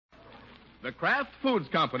The Kraft Foods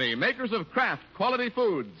Company, makers of Kraft Quality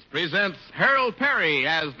Foods, presents Harold Perry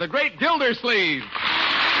as the Great Gildersleeve.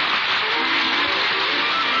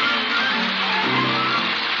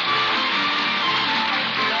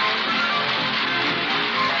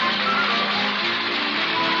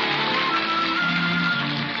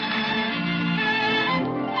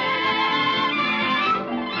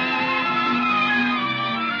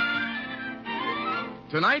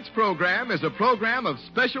 Tonight's program is a program of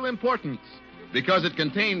special importance because it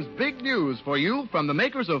contains big news for you from the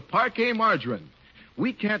makers of Parquet Margarine.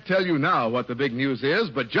 We can't tell you now what the big news is,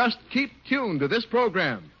 but just keep tuned to this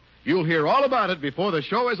program. You'll hear all about it before the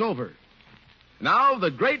show is over. Now,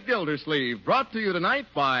 the Great Gildersleeve, brought to you tonight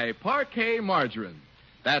by Parquet Margarine.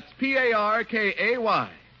 That's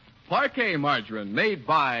P-A-R-K-A-Y. Parquet Margarine, made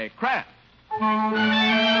by Kraft.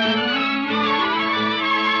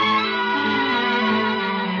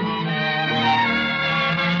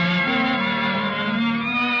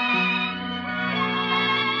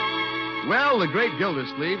 Well, the Great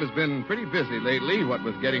Gildersleeve has been pretty busy lately, what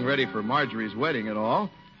with getting ready for Marjorie's wedding and all.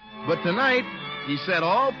 But tonight, he set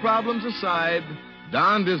all problems aside,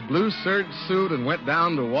 donned his blue serge suit, and went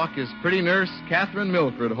down to walk his pretty nurse, Catherine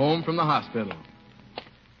Milford, home from the hospital.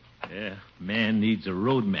 Yeah, man needs a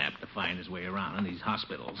road map to find his way around in these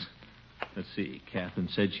hospitals. Let's see. Catherine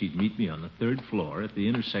said she'd meet me on the third floor at the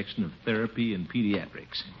intersection of therapy and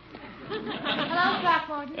pediatrics. Hello,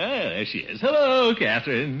 Throckmorton. Oh, there she is. Hello,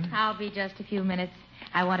 Catherine. I'll be just a few minutes.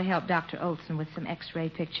 I want to help Dr. Olson with some X-ray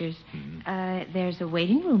pictures. There's a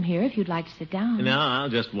waiting room here if you'd like to sit down. No, I'll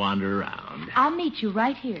just wander around. I'll meet you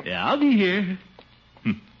right here. Yeah, I'll be here.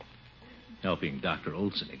 Helping Dr.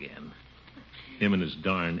 Olson again. Him and his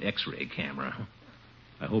darn X-ray camera.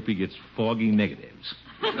 I hope he gets foggy negatives.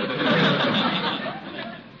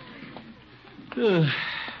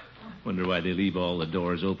 Wonder why they leave all the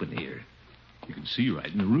doors open here. You can see right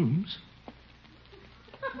in the rooms.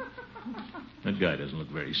 That guy doesn't look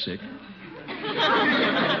very sick.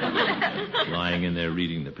 Lying in there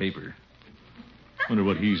reading the paper. Wonder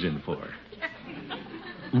what he's in for.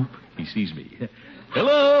 Oop, he sees me.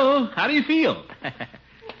 Hello, how do you feel?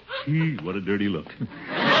 Gee, what a dirty look.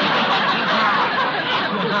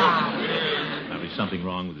 Probably something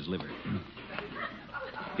wrong with his liver.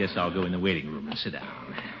 Guess I'll go in the waiting room and sit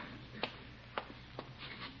down.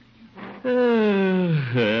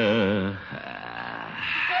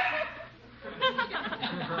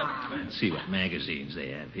 Let's see what magazines they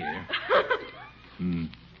have here.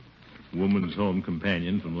 Woman's Home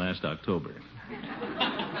Companion from last October.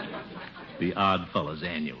 The Odd Fellows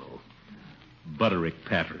Annual. Butterick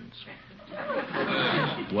Patterns.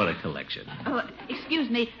 What a collection. Oh, excuse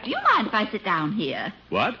me. Do you mind if I sit down here?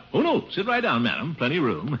 What? Oh, no. Sit right down, madam. Plenty of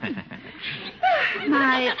room.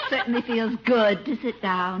 My, it certainly feels good to sit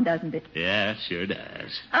down, doesn't it? Yeah, sure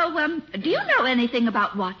does. Oh, do you know anything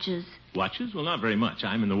about watches? Watches? Well, not very much.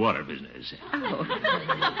 I'm in the water business. Oh.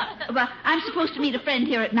 Well, I'm supposed to meet a friend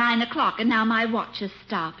here at 9 o'clock, and now my watch has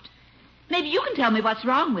stopped. Maybe you can tell me what's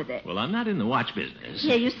wrong with it. Well, I'm not in the watch business.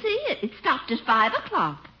 Here, you see it. It stopped at 5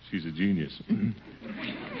 o'clock. She's a genius.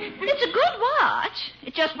 It's a good watch.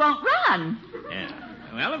 It just won't run. Yeah.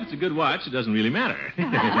 Well, if it's a good watch, it doesn't really matter.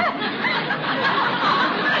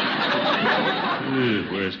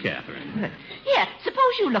 Where's Catherine? Here,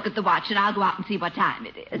 suppose you look at the watch, and I'll go out and see what time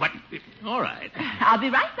it is. What? All right. I'll be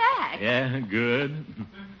right back. Yeah, good.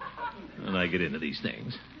 Well, I get into these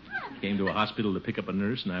things. Came to a hospital to pick up a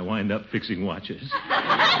nurse, and I wind up fixing watches.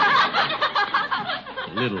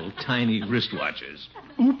 Little, tiny wristwatches.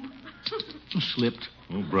 Oop. Slipped.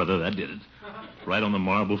 Oh, brother, that did it. Right on the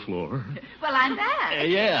marble floor. Well, I'm back.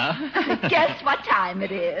 Yeah. Guess what time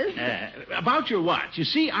it is? About your watch. You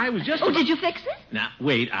see, I was just... Oh, did you fix it? Now,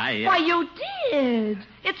 wait, Why, you did.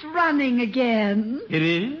 It's running again. It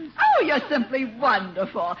is? Oh, you're simply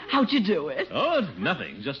wonderful. How'd you do it? Oh,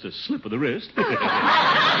 nothing. Just a slip of the wrist.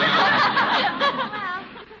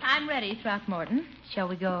 I'm ready, Throckmorton. Shall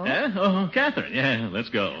we go? Oh, Catherine. Yeah, let's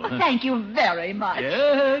go. Oh, thank you very much.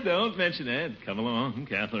 Yeah, don't mention it. Come along,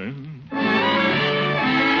 Catherine.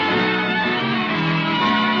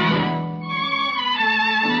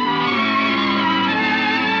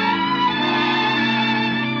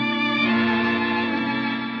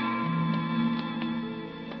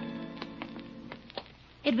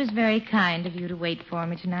 It was very kind of you to wait for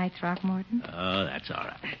me tonight, Throckmorton. Oh, that's all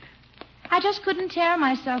right. I just couldn't tear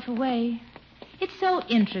myself away. It's so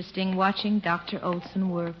interesting watching Dr. Olson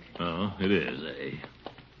work. Oh, it is, eh?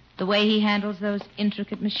 The way he handles those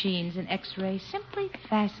intricate machines in X-ray, simply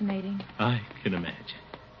fascinating. I can imagine.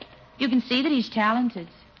 You can see that he's talented.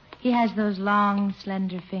 He has those long,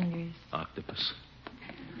 slender fingers. Octopus.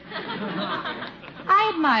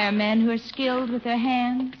 admire men who are skilled with their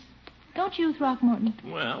hands. Don't you, Throckmorton?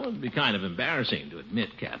 Well, it'd be kind of embarrassing to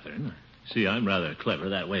admit, Catherine. See, I'm rather clever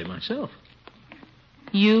that way myself.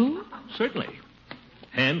 You? Certainly.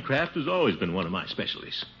 Handcraft has always been one of my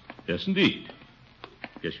specialties. Yes, indeed.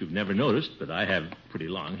 Guess you've never noticed, but I have pretty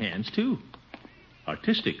long hands, too.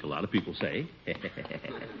 Artistic, a lot of people say.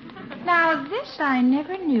 Now, this I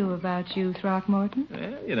never knew about you, Throckmorton.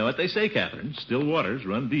 Well, you know what they say, Catherine. Still waters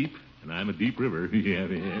run deep, and I'm a deep river.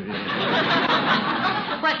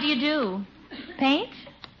 What do you do? Paint?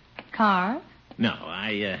 Carve? No,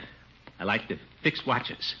 I like to fix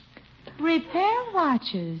watches. Repair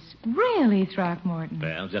watches? Really, Throckmorton?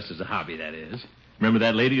 Well, just as a hobby, that is. Remember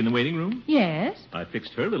that lady in the waiting room? Yes. I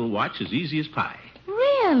fixed her little watch as easy as pie.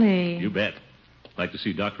 Really? You bet. Like to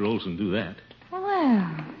see Dr. Olson do that.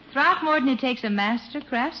 Well, Throckmorton, it takes a master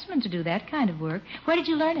craftsman to do that kind of work. Where did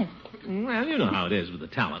you learn it? Well, you know how it is with a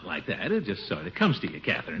talent like that. It just sort of comes to you,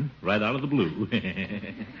 Catherine, right out of the blue.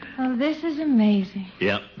 Oh, this is amazing.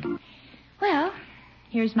 Yep. Well,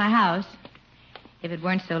 here's my house. If it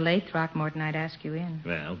weren't so late, Throckmorton, I'd ask you in.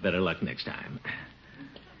 Well, better luck next time.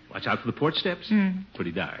 Watch out for the porch steps.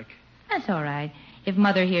 Pretty dark. That's all right. If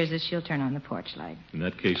Mother hears us, she'll turn on the porch light. In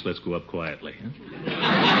that case, let's go up quietly.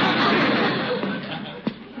 Huh?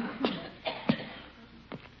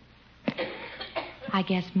 I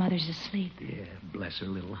guess Mother's asleep. Yeah, bless her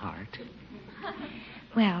little heart.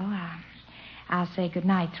 Well, I'll say good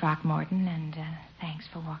night, Throckmorton, and thanks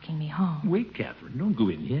for walking me home. Wait, Catherine, don't go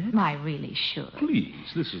in yet. I really should. Please,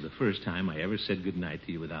 this is the first time I ever said good night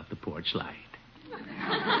to you without the porch light.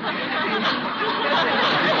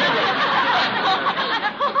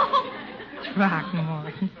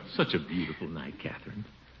 Throckmorton. Such a beautiful night, Catherine.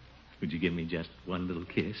 Would you give me just one little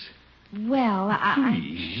kiss? Well,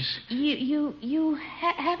 Please. You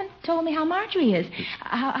haven't told me how Marjorie is.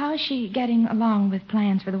 How is she getting along with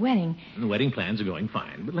plans for the wedding? The wedding plans are going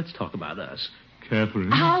fine, but let's talk about us.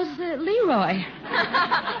 Catherine. How's Leroy?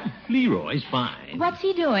 Leroy's fine. What's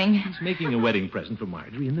he doing? He's making a wedding present for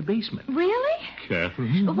Marjorie in the basement. Really?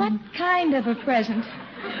 Catherine. What kind of a present?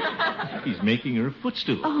 He's making her a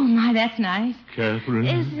footstool. Oh, my, that's nice. Catherine.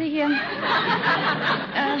 Is he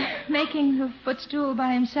making the footstool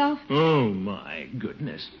by himself? Oh, my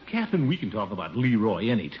goodness. Catherine, we can talk about Leroy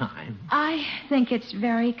any time. I think it's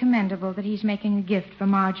very commendable that he's making a gift for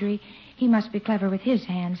Marjorie. He must be clever with his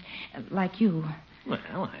hands, like you.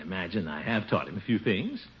 Well, I imagine I have taught him a few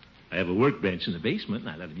things. I have a workbench in the basement,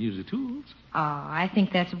 and I let him use the tools. Oh, I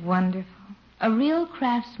think that's wonderful. A real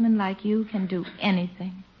craftsman like you can do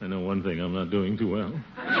anything. I know one thing I'm not doing too well.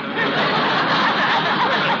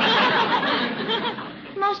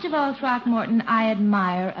 Most of all, Throckmorton, I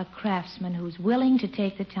admire a craftsman who's willing to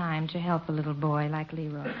take the time to help a little boy like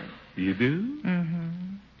Leroy. You do?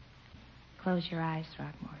 Mm-hmm. Close your eyes,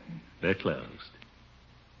 Throckmorton. They're closed.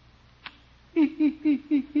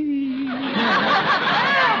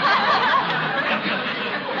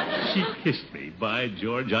 She kissed me. By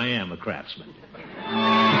George, I am a craftsman.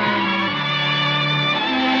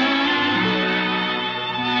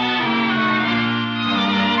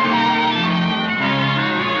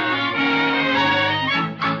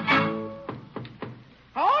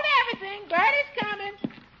 Hold everything. Bertie's coming.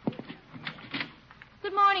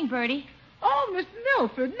 Good morning, Bertie. Oh, Mr.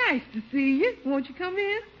 Milford, nice to see you. Won't you come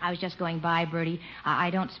in? I was just going by, Bertie. I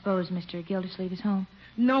don't suppose Mr. Gildersleeve is home.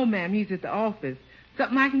 No, ma'am, he's at the office.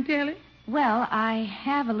 Something I can tell him? Well, I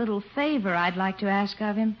have a little favor I'd like to ask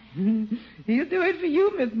of him. He'll do it for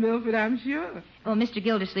you, Miss Milford, I'm sure. Well, Mr.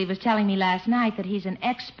 Gildersleeve was telling me last night that he's an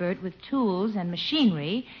expert with tools and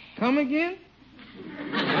machinery. Come again?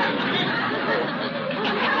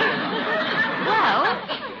 Well,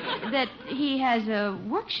 that he has a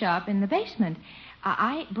workshop in the basement.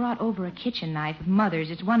 I brought over a kitchen knife of Mother's.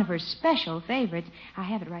 It's one of her special favorites. I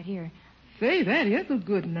have it right here. Say, that is a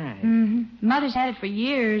good knife. Mm-hmm. Mother's had it for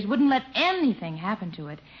years. Wouldn't let anything happen to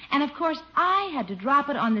it. And, of course, I had to drop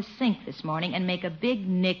it on the sink this morning and make a big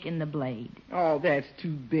nick in the blade. Oh, that's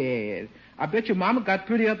too bad. I bet your mama got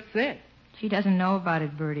pretty upset. She doesn't know about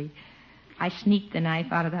it, Bertie. I sneaked the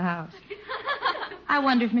knife out of the house. I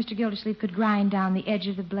wonder if Mr. Gildersleeve could grind down the edge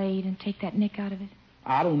of the blade and take that nick out of it.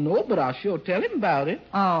 I don't know, but I'll sure tell him about it.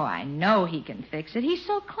 Oh, I know he can fix it. He's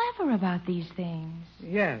so clever about these things.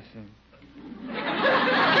 Yes,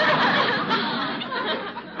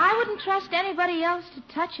 I wouldn't trust anybody else to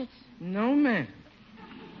touch it. No, ma'am.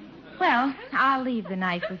 Well, I'll leave the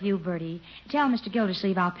knife with you, Bertie. Tell Mr.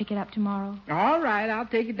 Gildersleeve I'll pick it up tomorrow. All right, I'll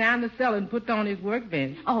take it down the cellar and put it on his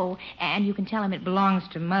workbench. Oh, and you can tell him it belongs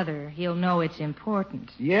to Mother. He'll know its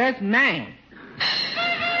importance. Yes, ma'am.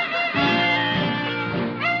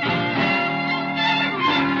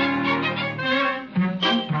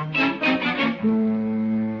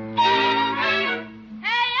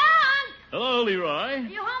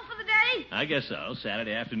 guess so.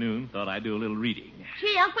 Saturday afternoon, thought I'd do a little reading.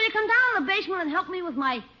 Gee, Unc, will you come down to the basement and help me with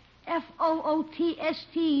my Footstule?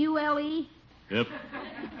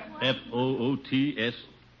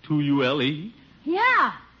 Footstule?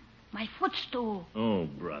 Yeah, my footstool. Oh,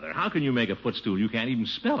 brother, how can you make a footstool? You can't even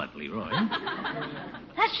spell it, Leroy.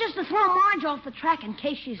 That's just to throw Marge off the track in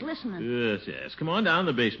case she's listening. Yes. Come on down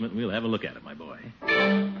to the basement and we'll have a look at it, my boy.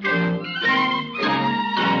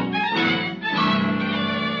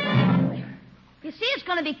 You see, it's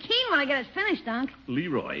going to be keen when I get it finished, Unc.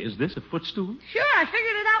 Leroy, is this a footstool? Sure, I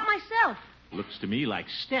figured it out myself. Looks to me like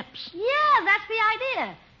steps. Yeah, that's the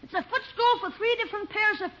idea. It's a footstool for 3 different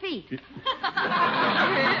pairs of feet.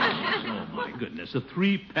 Oh, my goodness, a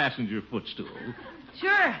 3-passenger footstool.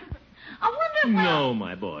 Sure. I wonder if No,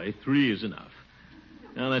 my boy, 3 is enough.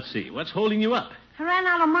 Now, let's see. What's holding you up? I ran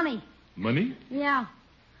out of money. Money? Yeah.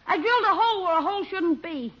 I drilled a hole where a hole shouldn't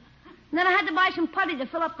be. And then I had to buy some putty to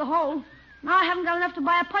fill up the hole. Now I haven't got enough to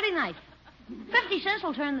buy a putty knife. 50 cents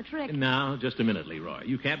will turn the trick. Now, just a minute, Leroy.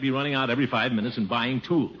 You can't be running out every 5 minutes and buying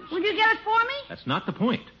tools. Will you get it for me? That's not the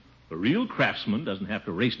point. A real craftsman doesn't have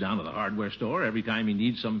to race down to the hardware store every time he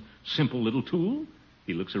needs some simple little tool.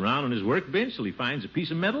 He looks around on his workbench till he finds a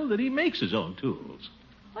piece of metal that he makes his own tools.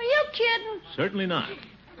 Are you kidding? Certainly not.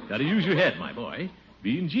 Got to use your head, my boy.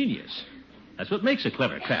 Be ingenious. That's what makes a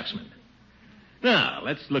clever craftsman. Now,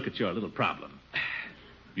 let's look at your little problem.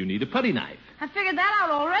 You need a putty knife. I figured that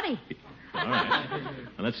out already. All right.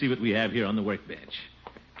 Now, let's see what we have here on the workbench.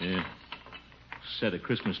 Set of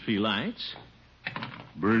Christmas tree lights,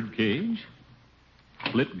 bird cage,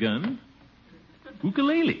 split gun,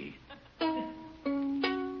 ukulele. You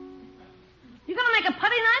gonna make a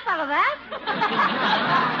putty knife out of that?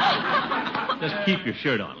 Just keep your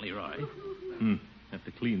shirt on, Leroy. Have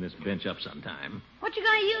to clean this bench up sometime. What you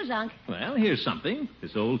gonna use, Unc? Well, here's something.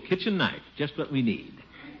 This old kitchen knife. Just what we need.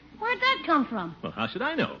 Where'd that come from? Well, how should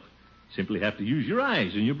I know? Simply have to use your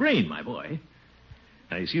eyes and your brain, my boy.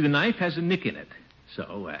 Now, you see, the knife has a nick in it.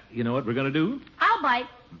 So, you know what we're going to do? I'll bite.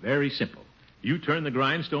 Very simple. You turn the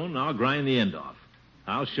grindstone, and I'll grind the end off.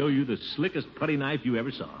 I'll show you the slickest putty knife you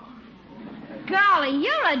ever saw. Golly,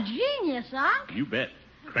 you're a genius, Unc. You bet.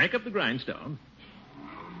 Crank up the grindstone.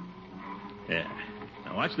 Yeah.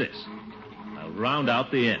 Now, watch this. I'll round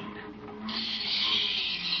out the end.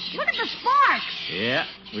 Look at the sparks. Yeah,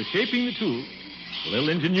 we're shaping the tool. A little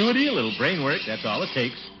ingenuity, a little brain work, that's all it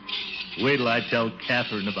takes. Wait till I tell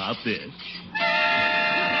Catherine about this.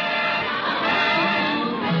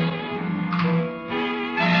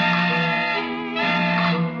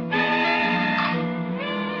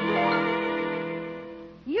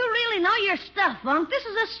 You really know your stuff, Unc. This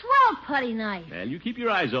is a swell putty knife. Well, you keep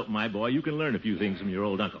your eyes open, my boy. You can learn a few things from your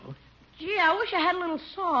old uncle. Gee, I wish I had a little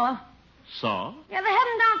saw. Saw? Yeah, they had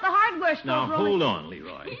them down at the hardware store. Now, hold on,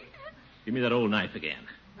 Leroy. Give me that old knife again.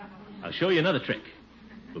 I'll show you another trick.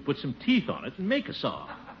 We'll put some teeth on it and make a saw.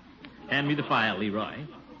 Hand me the file, Leroy.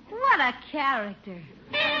 What a character.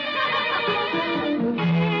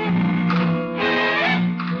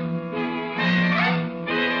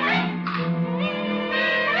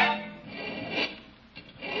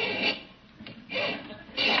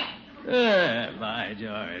 By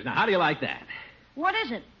George. Now, how do you like that? What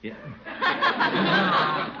is it? Yeah.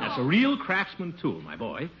 That's a real craftsman tool, my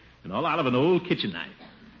boy, and all out of an old kitchen knife.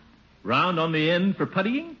 Round on the end for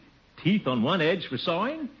puttying, teeth on one edge for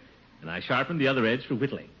sawing, and I sharpened the other edge for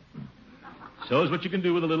whittling. Shows what you can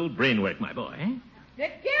do with a little brain work, my boy.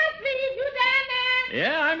 Excuse me, you down there?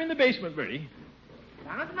 Yeah, I'm in the basement, Bertie.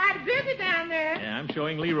 Sounds mighty busy down there. Yeah, I'm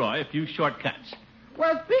showing Leroy a few shortcuts.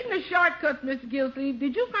 Well, speaking of shortcuts, Mr. Gildys,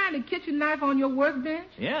 did you find a kitchen knife on your workbench?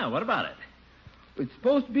 Yeah, what about it? It's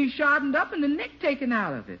supposed to be sharpened up and the nick taken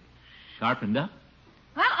out of it. Sharpened up?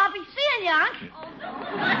 Well, I'll be seeing you, Unc.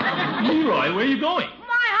 Leroy, where are you going?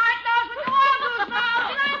 My heart knows what the Waldrow's now,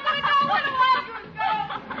 and I'm going to go where the Waldrow's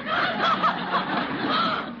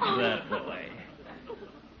go. That boy.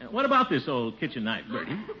 What about this old kitchen knife,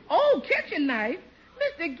 Bertie? Oh, kitchen knife?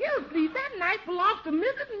 Mr. Gildys, that knife belongs to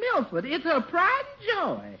Mrs. Milford. It's her pride and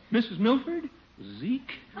joy. Mrs. Milford?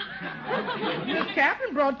 Zeke? Miss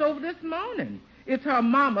Catherine brought it over this morning. It's her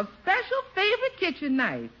mama's special favorite kitchen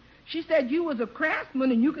knife. She said you was a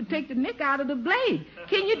craftsman and you could take the nick out of the blade.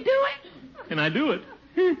 Can you do it? Can I do it?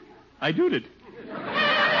 I doed it.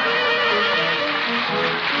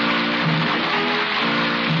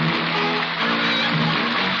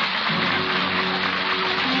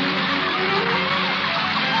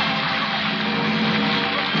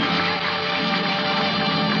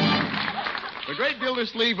 The Great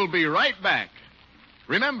Gildersleeve will be right back.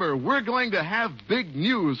 Remember, we're going to have big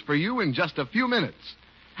news for you in just a few minutes.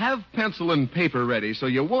 Have pencil and paper ready so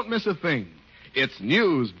you won't miss a thing. It's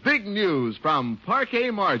news, big news from Parquet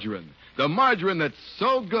Margarine. The margarine that's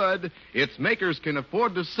so good, its makers can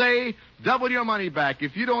afford to say, double your money back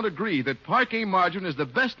if you don't agree that Parquet Margarine is the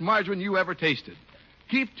best margarine you ever tasted.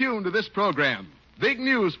 Keep tuned to this program. Big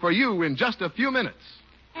news for you in just a few minutes.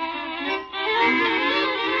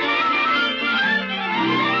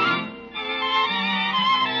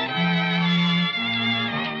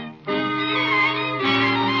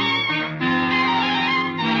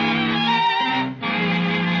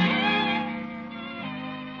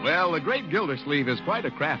 Well, the great Gildersleeve is quite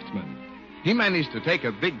a craftsman. He managed to take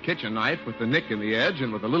a big kitchen knife with the nick in the edge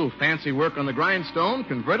and with a little fancy work on the grindstone,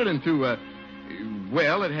 convert it into a...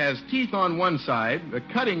 Well, it has teeth on one side, a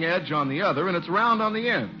cutting edge on the other, and it's round on the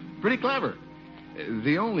end. Pretty clever.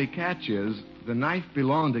 The only catch is the knife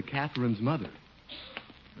belonged to Catherine's mother.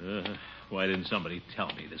 Why didn't somebody tell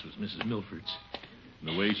me this was Mrs. Milford's? And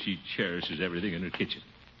the way she cherishes everything in her kitchen.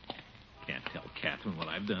 Can't tell Catherine what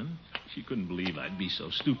I've done. She couldn't believe I'd be so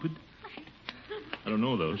stupid. I don't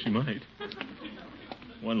know, though. She might.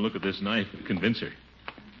 One look at this knife would convince her.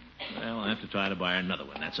 Well, I'll have to try to buy her another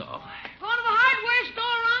one, that's all. Going to the hardware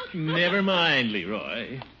store, Unc? Never mind,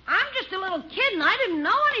 Leroy. I'm just a little kid, and I didn't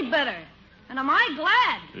know any better. And am I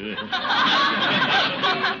glad?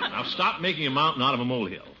 Now, stop making a mountain out of a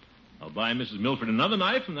molehill. I'll buy Mrs. Milford another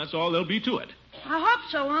knife, and that's all there'll be to it. I hope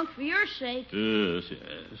so, Unc, for your sake. Yes,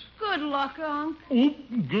 yes. Good luck, Unc. Oh,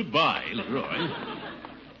 goodbye, Leroy.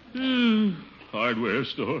 Hardware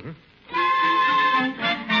store.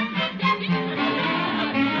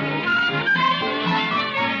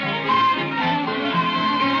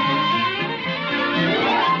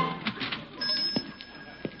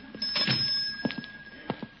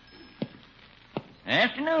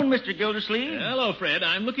 Afternoon, Mr. Gildersleeve. Hello, Fred.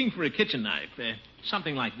 I'm looking for a kitchen knife.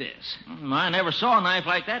 Something like this. I never saw a knife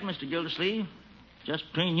like that, Mr. Gildersleeve. Just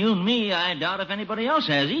between you and me, I doubt if anybody else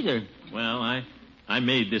has either. Well, I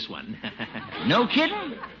made this one. No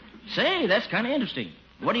kidding? Say, that's kind of interesting.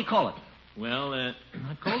 What do you call it? Well,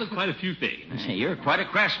 I've called it quite a few things. You're quite a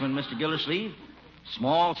craftsman, Mr. Gildersleeve.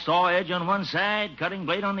 Small saw edge on one side, cutting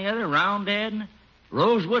blade on the other, round end,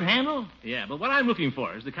 rosewood handle. Yeah, but what I'm looking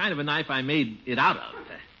for is the kind of a knife I made it out of.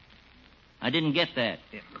 I didn't get that.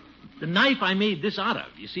 The knife I made this out of.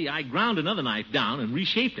 You see, I ground another knife down and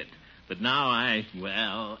reshaped it. But now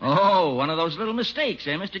Oh, one of those little mistakes,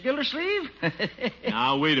 eh, Mr. Gildersleeve?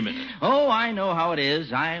 Now, wait a minute. Oh, I know how it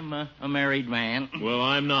is. I'm a married man. Well,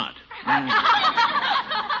 I'm not.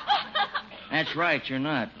 That's right, you're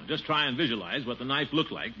not. Now, just try and visualize what the knife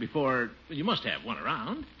looked like before... You must have one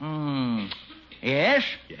around. Yes?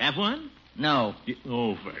 You have one? No.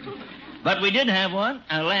 Fred. But we did have one.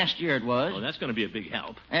 Last year it was. Oh, that's going to be a big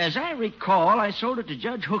help. As I recall, I sold it to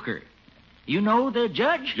Judge Hooker. You know the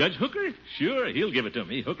judge? Judge Hooker? Sure, he'll give it to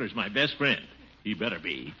me. Hooker's my best friend. He better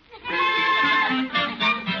be.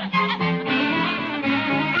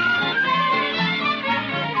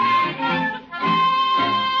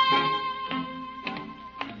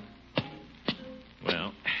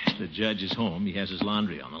 Well, the judge is home. He has his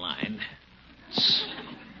laundry on the line.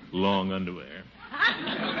 Long underwear.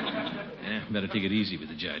 Better take it easy with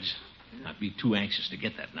the judge. Not be too anxious to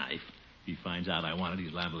get that knife. If he finds out I want it,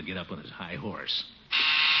 he's liable to get up on his high horse.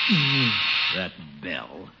 That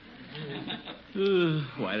bell.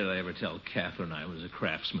 Why did I ever tell Catherine I was a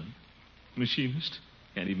craftsman? Machinist.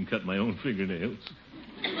 Can't even cut my own fingernails.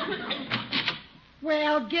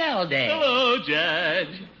 Well, Gildy. Hello,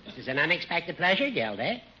 Judge. This is an unexpected pleasure,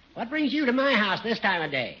 Gildy. What brings you to my house this time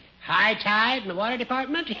of day? High tide in the water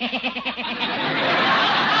department?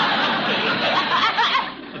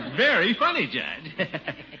 Very funny, Judge.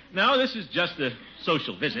 No, this is just a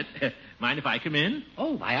social visit. Mind if I come in?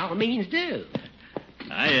 Oh, by all means do.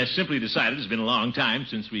 I simply decided it's been a long time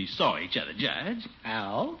since we saw each other, Judge.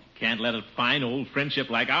 Oh? Can't let a fine old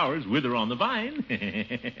friendship like ours wither on the vine.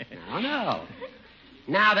 No.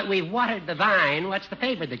 Now that we've watered the vine, what's the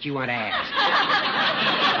favor that you want to ask?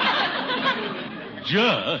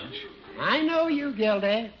 Judge. I know you,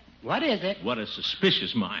 Gildy. What is it? What a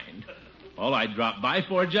suspicious mind. All I dropped by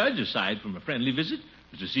for, Judge, aside from a friendly visit,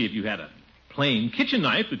 was to see if you had a plain kitchen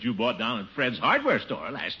knife that you bought down at Fred's hardware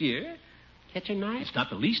store last year. Kitchen knife? It's not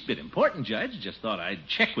the least bit important, Judge. Just thought I'd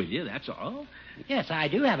check with you, that's all. Yes, I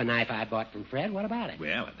do have a knife I bought from Fred. What about it?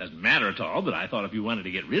 Well, it doesn't matter at all, but I thought if you wanted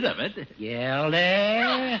to get rid of it...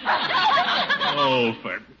 Gildy? Oh,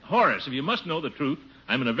 Horace, if you must know the truth,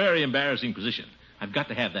 I'm in a very embarrassing position. I've got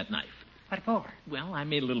to have that knife. What for? Well, I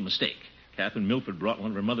made a little mistake. Catherine Milford brought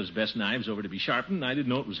one of her mother's best knives over to be sharpened, and I didn't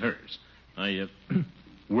know it was hers. I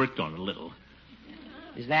worked on it a little.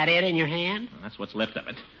 Is that it in your hand? Well, that's what's left of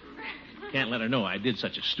it. Can't let her know I did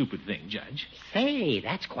such a stupid thing, Judge. Say,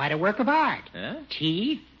 that's quite a work of art. Huh?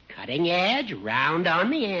 Teeth, cutting edge, round on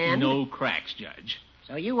the end. No cracks, Judge.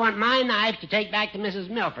 So you want my knife to take back to Mrs.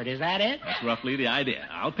 Milford, is that it? That's roughly the idea.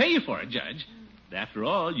 I'll pay you for it, Judge. After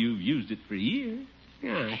all, you've used it for years.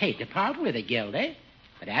 I hate to part with it, Gildy.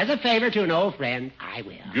 But as a favor to an old friend, I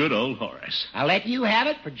will. Good old Horace. I'll let you have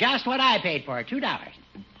it for just what I paid for it, $2.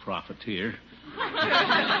 Profiteer.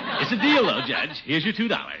 It's a deal, though, Judge. Here's your $2.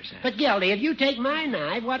 But, Gildy, if you take my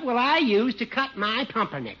knife, what will I use to cut my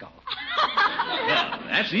pumpernickel? Well,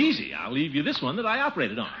 that's easy. I'll leave you this one that I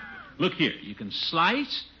operated on. Look here. You can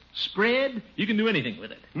slice, spread. You can do anything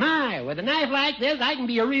with it. My, with a knife like this, I can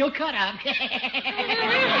be a real cut-up.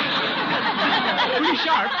 Pretty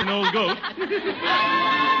sharp for an old goat.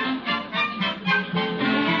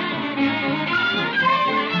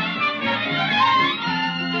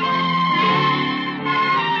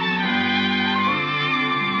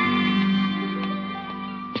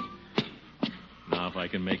 Now, if I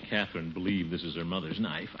can make Catherine believe this is her mother's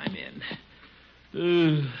knife, I'm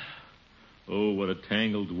in. Oh, what a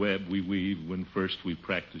tangled web we weave when first we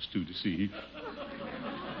practice to deceive.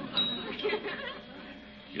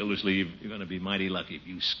 Gildersleeve, you're going to be mighty lucky if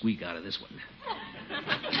you squeak out of this one.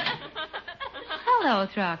 Hello,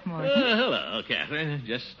 Throckmorton. Hello, Catherine.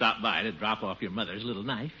 Just stopped by to drop off your mother's little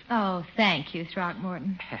knife. Oh, thank you,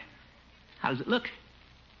 Throckmorton. How does it look?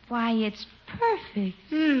 Why, it's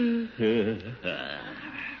perfect. In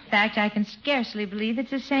fact, I can scarcely believe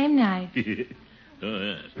it's the same knife.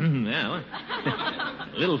 Well,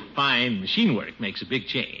 a little fine machine work makes a big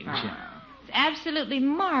change. It's absolutely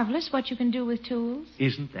marvelous what you can do with tools.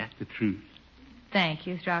 Isn't that the truth? Thank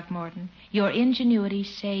you, Throckmorton. Your ingenuity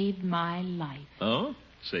saved my life. Oh?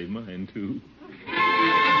 Save mine, too.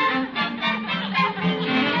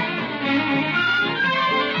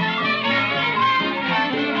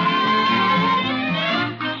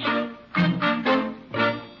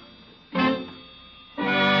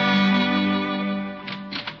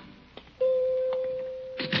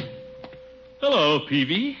 Hello,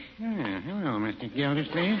 Peavy. Hello, Mr.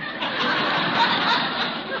 Gildersleeve.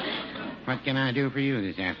 What can I do for you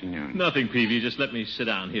this afternoon? Nothing, Peavy. Just let me sit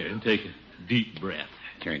down here and take a deep breath.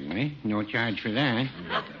 Certainly. No charge for that.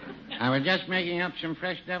 I was just making up some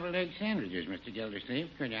fresh deviled egg sandwiches, Mr. Gildersleeve.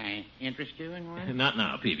 Could I interest you in one? Not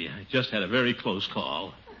now, Peavy. I just had a very close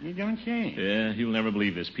call. You don't say. Yeah, you'll never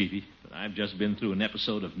believe this, Peavy, but I've just been through an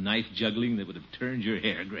episode of knife juggling that would have turned your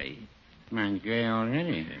hair gray. Mine's gray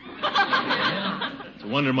already. It's a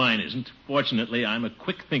wonder mine isn't. Fortunately, I'm a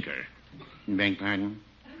quick thinker. Beg pardon?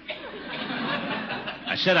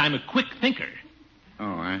 I said I'm a quick thinker. Oh,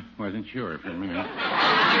 I wasn't sure for a minute.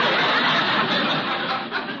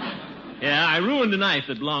 Yeah, I ruined a knife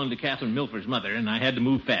that belonged to Catherine Milford's mother, and I had to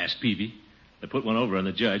move fast, Peavy. I put one over on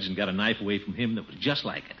the judge and got a knife away from him that was just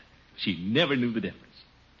like it. She never knew the difference.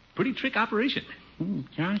 Pretty trick operation.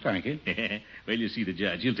 Sounds like it. Well, you see the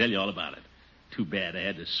judge. He'll tell you all about it. Too bad I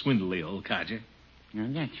had to swindle the old codger. Now,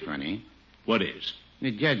 that's funny. What is?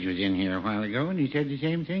 The judge was in here a while ago, and he said the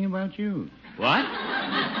same thing about you. What?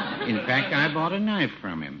 In fact, I bought a knife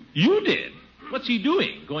from him. You did? What's he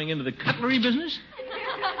doing? Going into the cutlery business?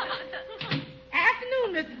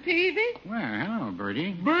 Afternoon, Mr. Peavy. Well, hello,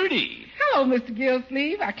 Bertie. Bertie. Hello, Mr.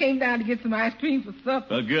 Gilsleeve. I came down to get some ice cream for supper.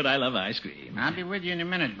 Well, good. I love ice cream. I'll be with you in a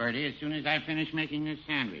minute, Bertie, as soon as I finish making this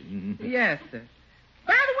sandwich. Yes, sir.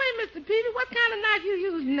 By the way, Mr. Peavy, what kind of knife you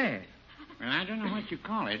using there? Well, I don't know what you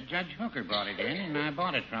call it. Judge Hooker brought it in, and I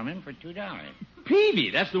bought it from him for $2. Peavy,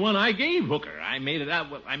 that's the one I gave Hooker. I made it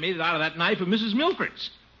out of that knife of Mrs. Milford's.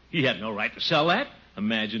 He had no right to sell that.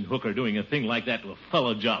 Imagine Hooker doing a thing like that to a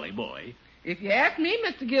fellow jolly boy. If you ask me,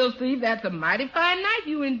 Mr. Gilsleeve, that's a mighty fine knife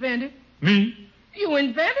you invented. Me? You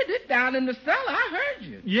invented it down in the cellar. I heard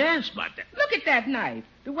you. Yes, but... Look at that knife.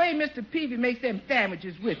 The way Mr. Peavy makes them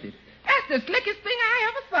sandwiches with it. That's the slickest thing I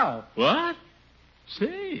ever saw. What?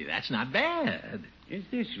 Say, that's not bad. Is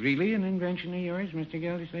this really an invention of yours, Mr.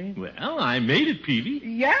 Gildersleeve? Well, I made it, Peavy.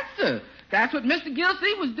 Yes, sir. That's what Mr.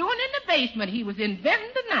 Gilsleeve was doing in the basement. He was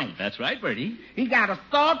inventing the knife. That's right, Bertie. He got a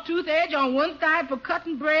sawtooth edge on one side for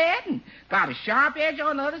cutting bread, and got a sharp edge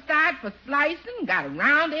on the other side for slicing, and got a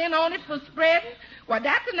round end on it for spreading. Well,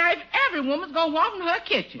 that's a knife every woman's going to want in her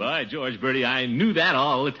kitchen. By George, Bertie, I knew that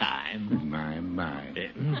all the time. My.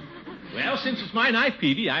 Well, since it's my knife,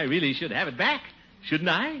 Peavy, I really should have it back. Shouldn't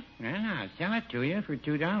I? Well, I'll sell it to you for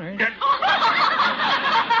 $2.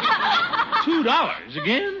 $2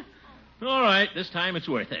 again? All right, this time it's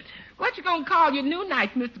worth it. What you going to call your new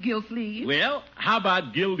knife, Mr. Gilsleeve? Well, how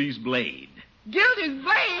about Gildys blade? Gildys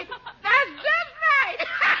blade? That's just right.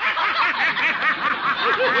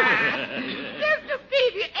 Mr.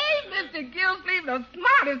 Peavy, ain't Mr. Gildersleeve the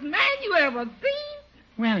smartest man you ever seen.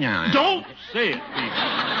 Well, now. Don't say it, Peavy.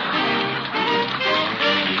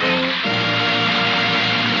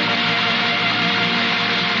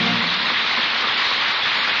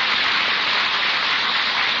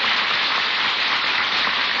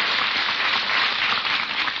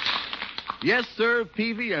 Yes, sir,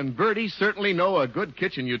 Peavy and Bertie certainly know a good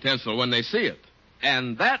kitchen utensil when they see it.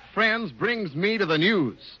 And that, friends, brings me to the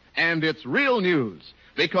news. And it's real news,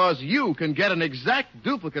 because you can get an exact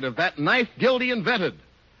duplicate of that knife Gildy invented.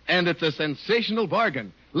 And it's a sensational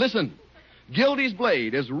bargain. Listen, Gildy's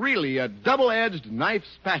blade is really a double-edged knife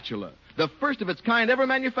spatula, the first of its kind ever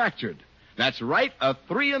manufactured. That's right, a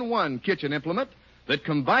 3-in-1 kitchen implement that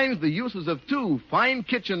combines the uses of 2 fine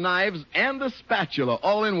kitchen knives and a spatula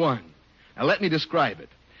all in one. Now, let me describe it.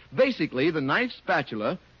 Basically, the knife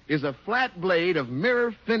spatula is a flat blade of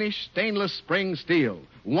mirror-finished stainless spring steel,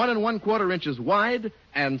 1 1/4 inches wide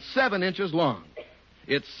and 7 inches long.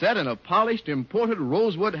 It's set in a polished imported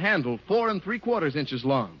rosewood handle, 4 3/4 inches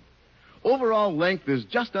long. Overall length is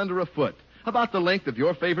just under a foot, about the length of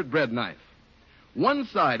your favorite bread knife. One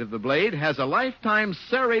side of the blade has a lifetime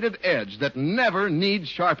serrated edge that never needs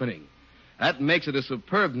sharpening. That makes it a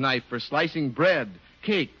superb knife for slicing bread,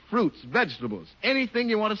 cake, fruits, vegetables, anything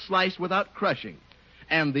you want to slice without crushing.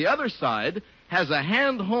 And the other side has a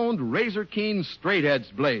hand-honed, razor-keen,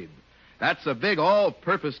 straight-edged blade. That's a big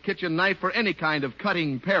all-purpose kitchen knife for any kind of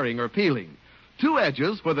cutting, paring, or peeling. 2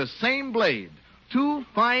 edges for the same blade. 2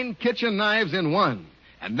 fine kitchen knives in one.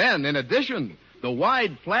 And then, in addition, the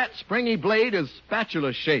wide, flat, springy blade is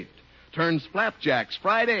spatula-shaped. Turns flapjacks,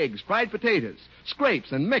 fried eggs, fried potatoes,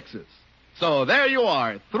 scrapes, and mixes. So there you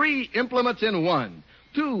are, 3 implements in one.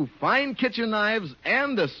 2 fine kitchen knives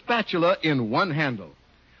and a spatula in one handle.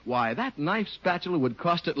 Why, that knife spatula would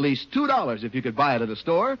cost at least $2 if you could buy it at a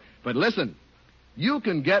store. But listen, you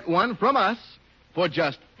can get one from us for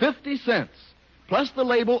just 50 cents, plus the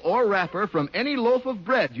label or wrapper from any loaf of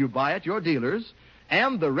bread you buy at your dealer's,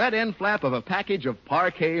 and the red end flap of a package of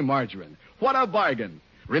parquet margarine. What a bargain.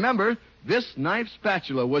 Remember, this knife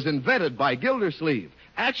spatula was invented by Gildersleeve.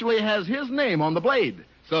 Actually has his name on the blade.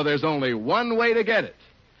 So there's only one way to get it.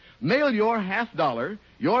 Mail your $50,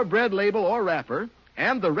 your bread label or wrapper,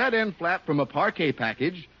 and the red end flap from a parquet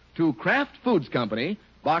package to Kraft Foods Company,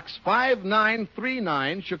 Box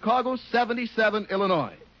 5939, Chicago 77,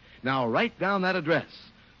 Illinois. Now write down that address.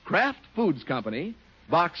 Kraft Foods Company,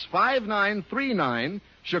 Box 5939,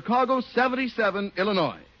 Chicago 77,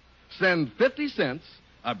 Illinois. Send 50 cents,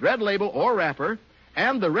 a bread label or wrapper,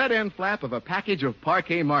 and the red end flap of a package of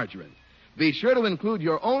parquet margarine. Be sure to include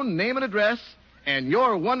your own name and address, and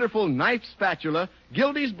your wonderful knife spatula,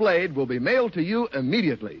 Gildy's blade, will be mailed to you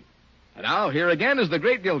immediately. And now, here again is the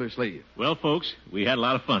great Gildersleeve. Well, folks, we had a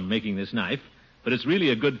lot of fun making this knife, but it's really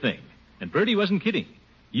a good thing. And Bertie wasn't kidding.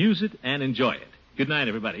 Use it and enjoy it. Good night,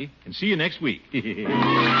 everybody, and see you next week.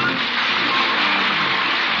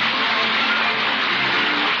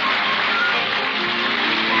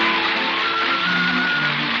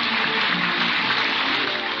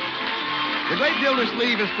 The Great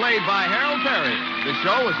Gildersleeve is played by Harold Perry. The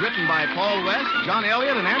show was written by Paul West, John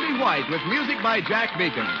Elliott, and Andy White, with music by Jack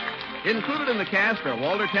Beacon. Included in the cast are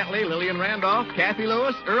Walter Tetley, Lillian Randolph, Kathy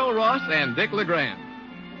Lewis, Earl Ross, and Dick LeGrand.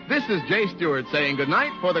 This is Jay Stewart saying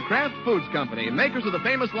goodnight for the Kraft Foods Company, makers of the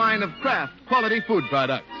famous line of Kraft quality food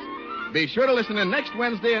products. Be sure to listen in next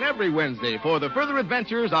Wednesday and every Wednesday for the further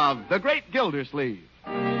adventures of the Great Gildersleeve.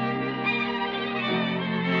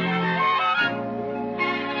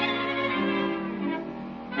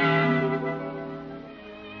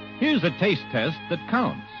 Here's a taste test that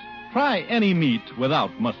counts. Try any meat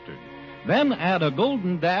without mustard. Then add a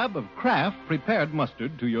golden dab of Kraft prepared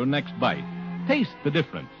mustard to your next bite. Taste the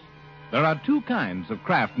difference. There are 2 kinds of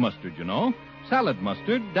Kraft mustard, you know. Salad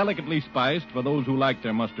mustard, delicately spiced for those who like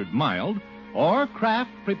their mustard mild, or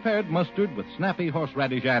Kraft prepared mustard with snappy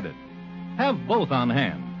horseradish added. Have both on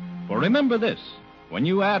hand. For remember this, when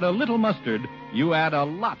you add a little mustard, you add a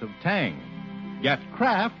lot of tang. Get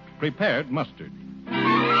Kraft prepared mustard.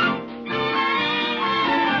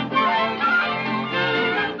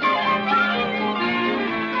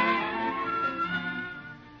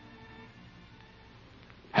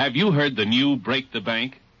 Have you heard the new Break the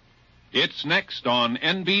Bank? It's next on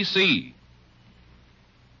NBC.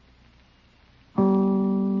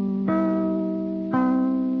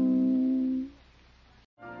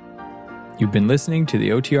 You've been listening to the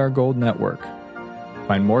OTR Gold Network.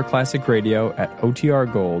 Find more classic radio at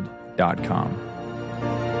otrgold.com.